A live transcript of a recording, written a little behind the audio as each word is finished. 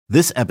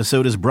This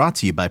episode is brought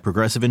to you by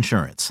Progressive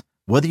Insurance.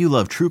 Whether you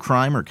love true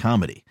crime or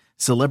comedy,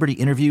 celebrity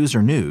interviews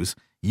or news,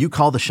 you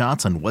call the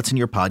shots on what's in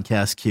your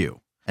podcast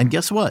queue. And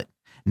guess what?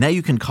 Now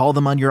you can call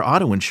them on your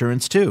auto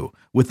insurance too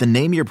with the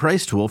Name Your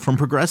Price tool from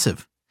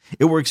Progressive.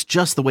 It works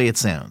just the way it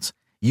sounds.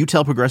 You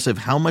tell Progressive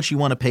how much you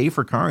want to pay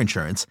for car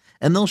insurance,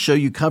 and they'll show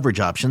you coverage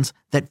options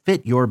that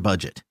fit your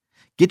budget.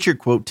 Get your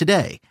quote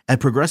today at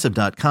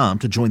Progressive.com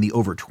to join the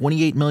over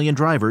 28 million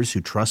drivers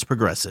who trust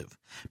Progressive.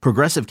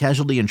 Progressive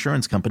Casualty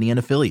Insurance Company and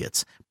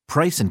Affiliates.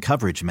 Price and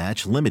coverage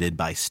match limited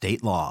by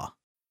state law.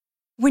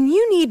 When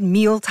you need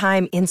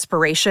mealtime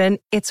inspiration,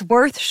 it's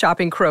worth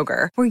shopping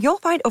Kroger, where you'll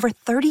find over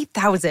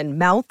 30,000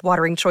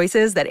 mouth-watering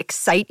choices that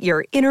excite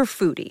your inner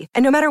foodie.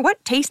 And no matter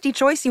what tasty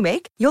choice you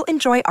make, you'll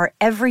enjoy our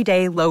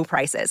everyday low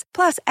prices,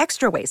 plus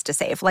extra ways to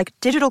save, like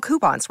digital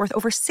coupons worth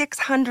over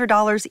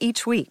 $600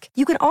 each week.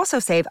 You can also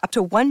save up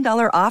to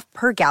 $1 off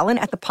per gallon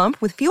at the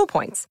pump with fuel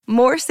points.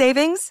 More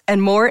savings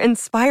and more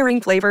inspiring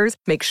flavors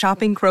make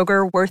shopping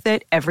Kroger worth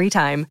it every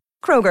time.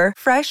 Kroger,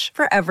 fresh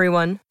for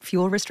everyone.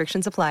 Fuel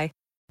restrictions apply.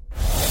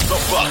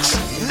 The Bucks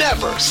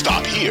never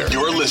stop here.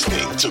 You're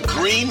listening to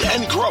Green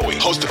and Growing,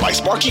 hosted by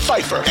Sparky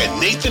Pfeiffer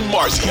and Nathan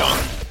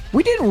Marzion.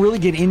 We didn't really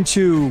get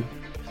into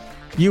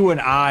you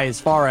and I as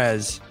far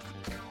as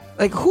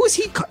like who is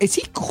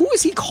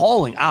he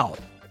calling out?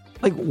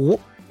 Like,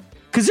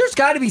 because there's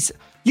got to be.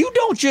 You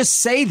don't just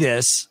say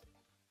this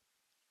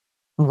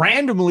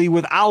randomly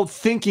without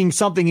thinking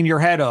something in your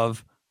head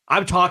of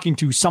I'm talking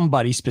to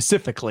somebody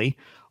specifically,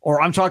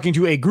 or I'm talking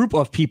to a group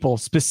of people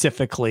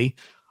specifically,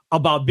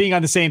 about being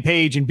on the same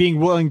page and being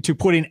willing to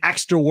put in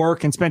extra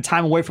work and spend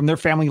time away from their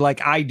family like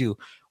I do.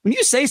 When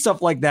you say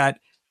stuff like that,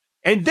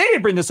 and they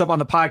didn't bring this up on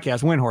the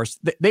podcast, Windhorst,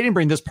 they didn't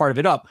bring this part of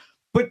it up,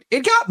 but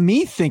it got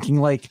me thinking,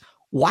 like,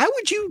 why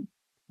would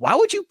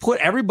you put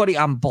everybody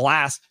on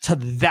blast to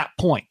that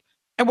point?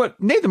 And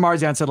what Nathan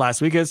Marzion said last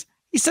week is,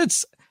 he said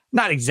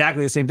not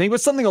exactly the same thing,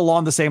 but something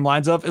along the same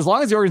lines of, as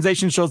long as the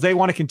organization shows they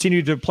want to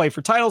continue to play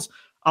for titles,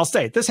 I'll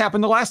stay. This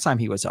happened the last time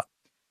he was up.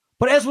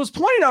 But as was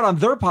pointed out on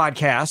their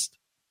podcast,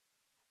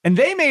 and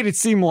they made it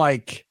seem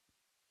like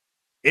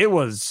it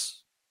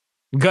was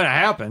going to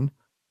happen,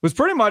 was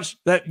pretty much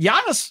that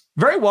Giannis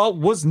very well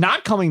was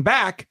not coming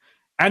back,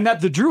 and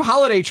that the Drew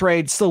Holiday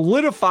trade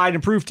solidified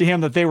and proved to him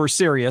that they were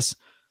serious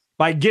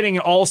by getting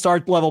an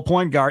all-star level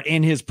point guard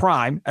in his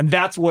prime, and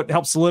that's what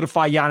helped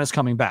solidify Giannis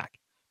coming back.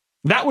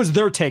 That was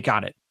their take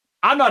on it.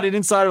 I'm not an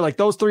insider like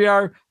those three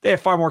are. They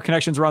have far more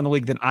connections around the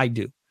league than I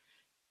do.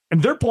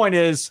 And their point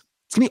is,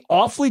 it's going to be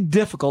awfully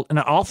difficult and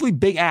an awfully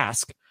big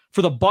ask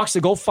for the Bucks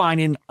to go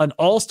find an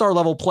all-star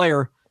level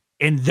player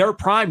in their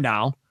prime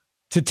now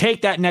to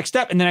take that next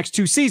step in the next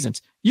 2 seasons.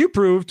 You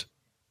proved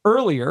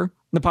earlier in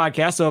the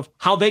podcast of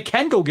how they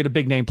can go get a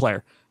big name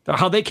player,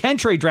 how they can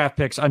trade draft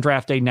picks on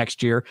draft day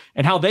next year,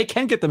 and how they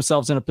can get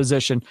themselves in a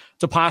position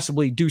to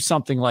possibly do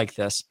something like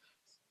this.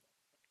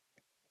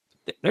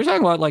 They're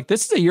talking about, like,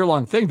 this is a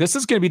year-long thing. This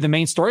is going to be the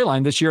main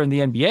storyline this year in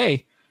the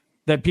NBA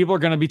that people are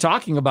going to be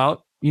talking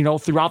about,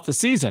 throughout the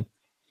season.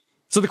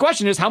 So the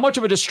question is, how much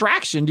of a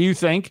distraction do you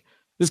think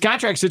this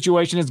contract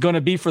situation is going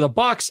to be for the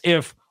Bucks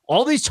if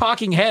all these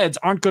talking heads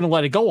aren't going to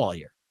let it go all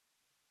year?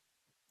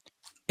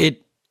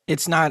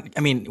 It's not. I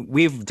mean,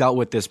 we've dealt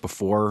with this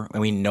before,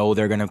 and we know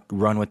they're going to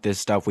run with this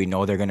stuff. We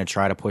know they're going to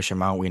try to push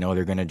him out. We know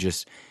they're going to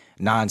just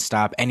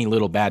nonstop. Any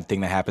little bad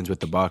thing that happens with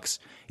the Bucks,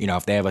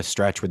 if they have a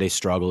stretch where they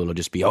struggle, it'll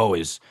just be,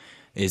 is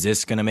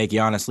this going to make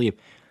Giannis leave?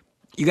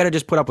 You got to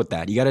just put up with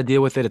that. You got to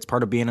deal with it. It's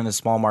part of being in a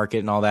small market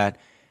and all that.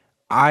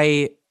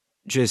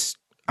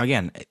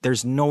 Again,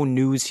 there's no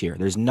news here.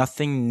 There's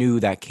nothing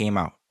new that came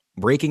out.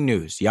 Breaking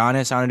news.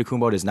 Giannis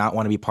Antetokounmpo does not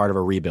want to be part of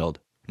a rebuild.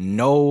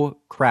 No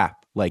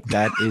crap. Like,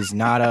 that is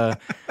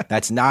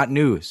that's not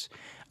news.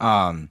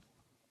 Breaking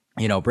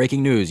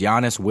news.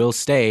 Giannis will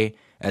stay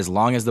as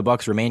long as the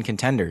Bucks remain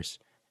contenders.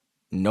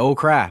 No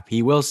crap.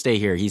 He will stay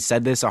here. He's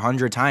said this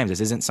 100 times.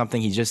 This isn't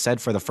something he just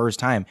said for the first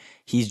time.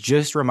 He's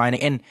just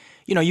reminding. And,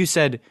 you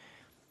said,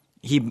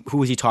 who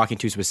was he talking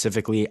to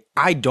specifically?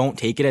 I don't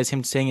take it as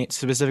him saying it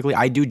specifically.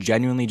 I do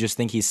genuinely just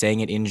think he's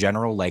saying it in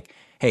general. Like,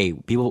 hey,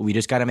 people, we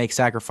just got to make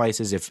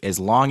sacrifices. As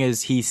long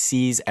as he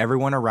sees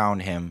everyone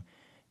around him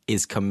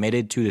is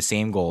committed to the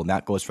same goal, and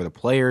that goes for the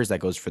players, that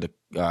goes for the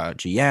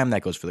GM,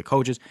 that goes for the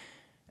coaches.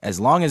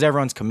 As long as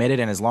everyone's committed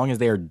and as long as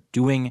they are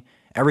doing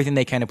everything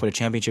they can to put a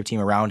championship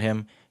team around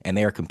him and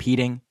they are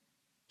competing,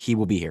 he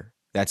will be here.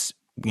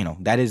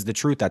 That is the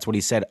truth. That's what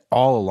he said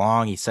all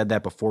along. He said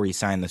that before he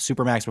signed the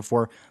Supermax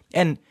before.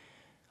 And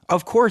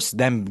of course,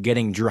 them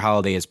getting Drew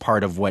Holiday is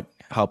part of what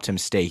helped him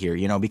stay here,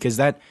 because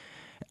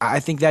I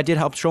think that did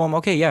help show him,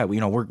 okay, yeah,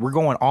 we're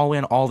going all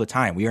in all the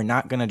time. We are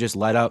not going to just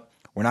let up.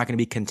 We're not going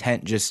to be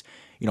content just,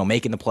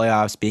 making the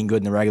playoffs, being good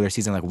in the regular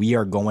season. Like, we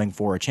are going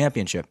for a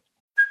championship.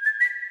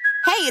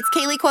 Hey, it's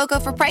Kaylee Cuoco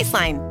for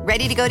Priceline.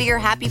 Ready to go to your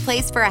happy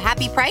place for a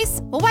happy price?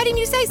 Well, why didn't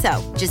you say so?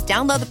 Just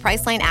download the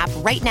Priceline app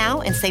right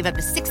now and save up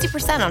to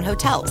 60% on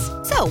hotels.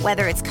 So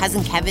whether it's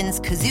Cousin Kevin's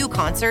Kazoo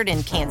Concert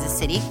in Kansas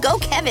City, go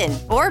Kevin,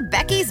 or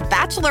Becky's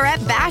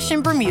Bachelorette Bash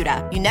in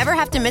Bermuda, you never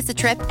have to miss a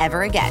trip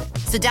ever again.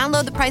 So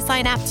download the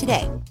Priceline app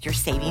today. Your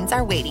savings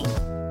are waiting.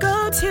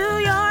 Go to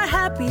your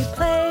happy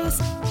place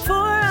for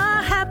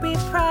a happy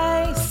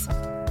price.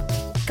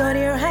 Go to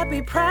your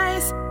happy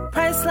price,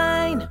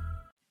 Priceline.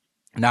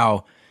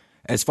 Now,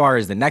 as far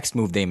as the next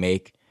move they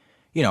make,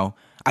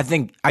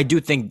 I do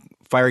think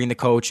firing the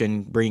coach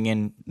and bringing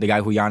in the guy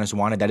who Giannis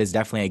wanted, that is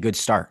definitely a good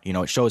start.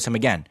 It shows him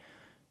again.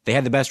 They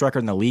had the best record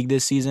in the league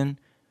this season,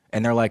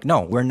 and they're like, no,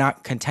 we're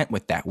not content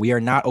with that. We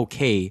are not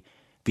okay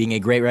being a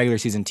great regular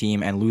season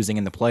team and losing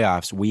in the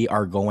playoffs. We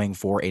are going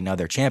for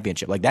another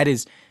championship.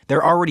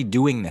 They're already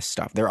doing this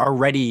stuff. They're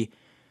already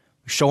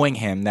showing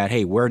him that,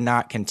 hey, we're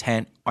not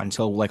content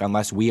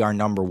unless we are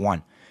number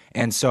one.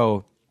 And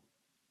so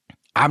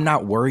I'm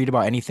not worried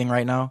about anything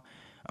right now.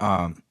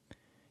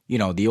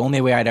 The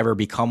only way I'd ever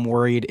become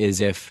worried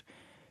is if,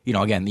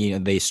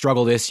 they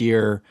struggle this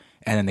year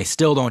and then they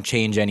still don't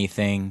change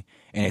anything.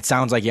 And it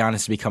sounds like Giannis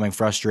is becoming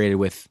frustrated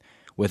with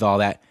all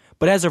that.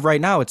 But as of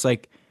right now, it's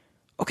like,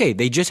 okay,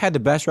 they just had the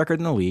best record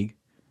in the league.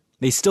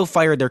 They still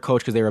fired their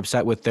coach because they were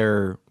upset with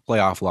their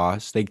playoff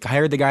loss. They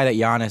hired the guy that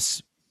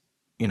Giannis,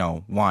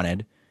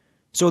 wanted.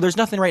 So there's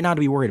nothing right now to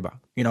be worried about.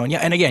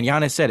 And again,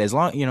 Giannis said, as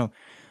long,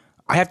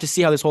 I have to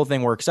see how this whole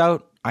thing works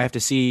out. I have to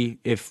see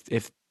if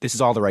this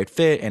is all the right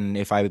fit and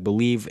if I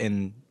believe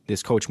in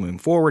this coach moving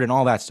forward and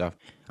all that stuff.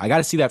 I got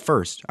to see that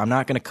first. I'm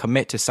not going to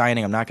commit to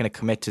signing. I'm not going to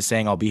commit to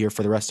saying I'll be here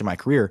for the rest of my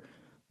career.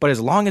 But as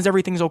long as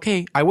everything's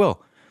okay, I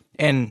will.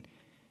 And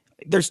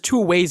there's two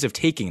ways of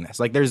taking this.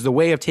 There's the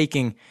way of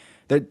taking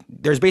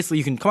there's basically,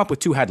 you can come up with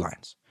two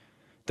headlines.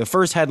 The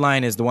first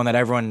headline is the one that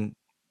everyone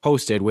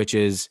posted, which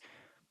is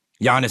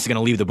Giannis is going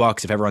to leave the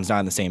Bucks if everyone's not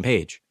on the same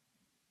page.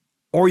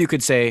 Or you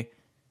could say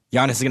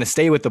Giannis is going to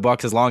stay with the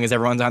Bucks as long as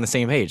everyone's on the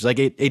same page.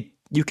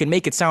 You can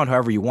make it sound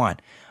however you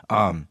want.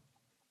 I'm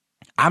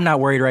not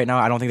worried right now.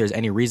 I don't think there's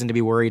any reason to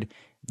be worried.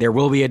 There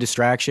will be a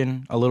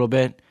distraction a little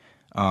bit.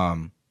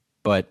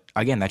 But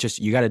again, that's just,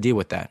 you got to deal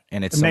with that.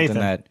 And it's Nathan,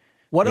 something that.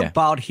 What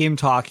about him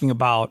talking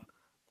about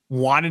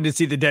wanting to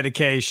see the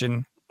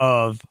dedication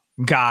of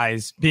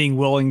guys being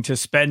willing to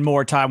spend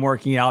more time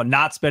working out,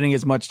 not spending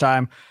as much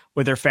time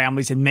with their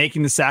families and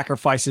making the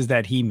sacrifices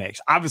that he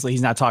makes? Obviously,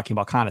 he's not talking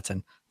about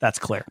Connaughton. That's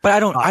clear. But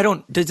I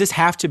don't, does this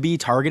have to be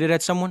targeted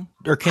at someone?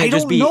 Or can it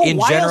just be in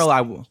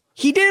general?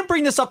 He didn't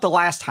bring this up the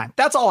last time.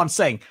 That's all I'm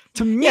saying.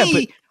 To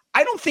me,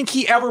 I don't think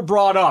he ever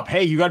brought up,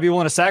 hey, you got to be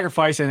willing to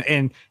sacrifice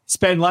and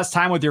spend less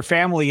time with your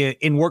family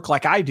in work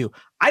like I do.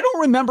 I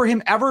don't remember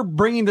him ever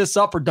bringing this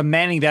up or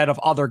demanding that of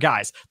other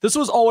guys. This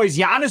was always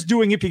Giannis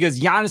doing it because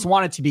Giannis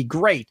wanted to be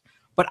great.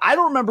 But I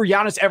don't remember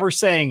Giannis ever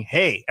saying,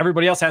 hey,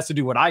 everybody else has to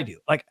do what I do.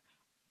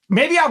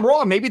 Maybe I'm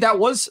wrong. Maybe that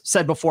was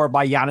said before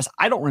by Giannis.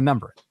 I don't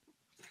remember it.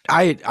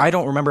 I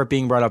don't remember it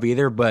being brought up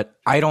either, but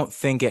I don't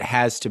think it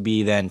has to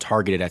be then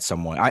targeted at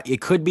someone.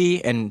 It could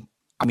be, and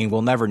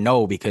we'll never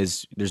know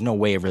because there's no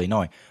way of really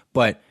knowing.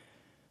 But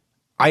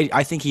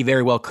I think he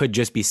very well could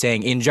just be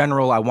saying, in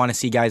general, I want to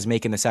see guys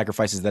making the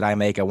sacrifices that I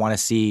make. I want to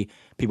see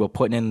people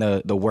putting in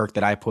the work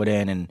that I put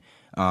in, and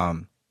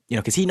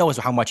because he knows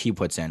how much he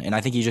puts in. And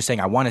I think he's just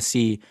saying, everyone's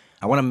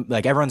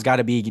got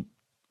to be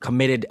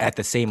committed at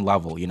the same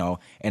level,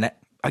 And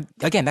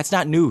again, that's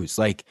not news.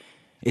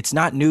 It's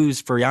not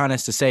news for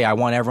Giannis to say, I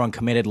want everyone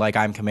committed like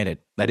I'm committed.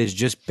 That is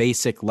just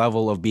basic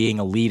level of being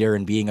a leader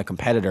and being a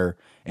competitor,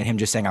 and him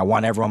just saying, I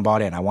want everyone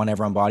bought in. I want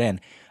everyone bought in.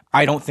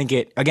 I don't think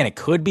it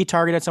could be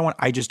targeted at someone.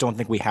 I just don't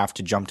think we have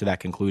to jump to that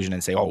conclusion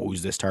and say, oh,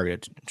 who's this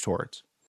targeted towards?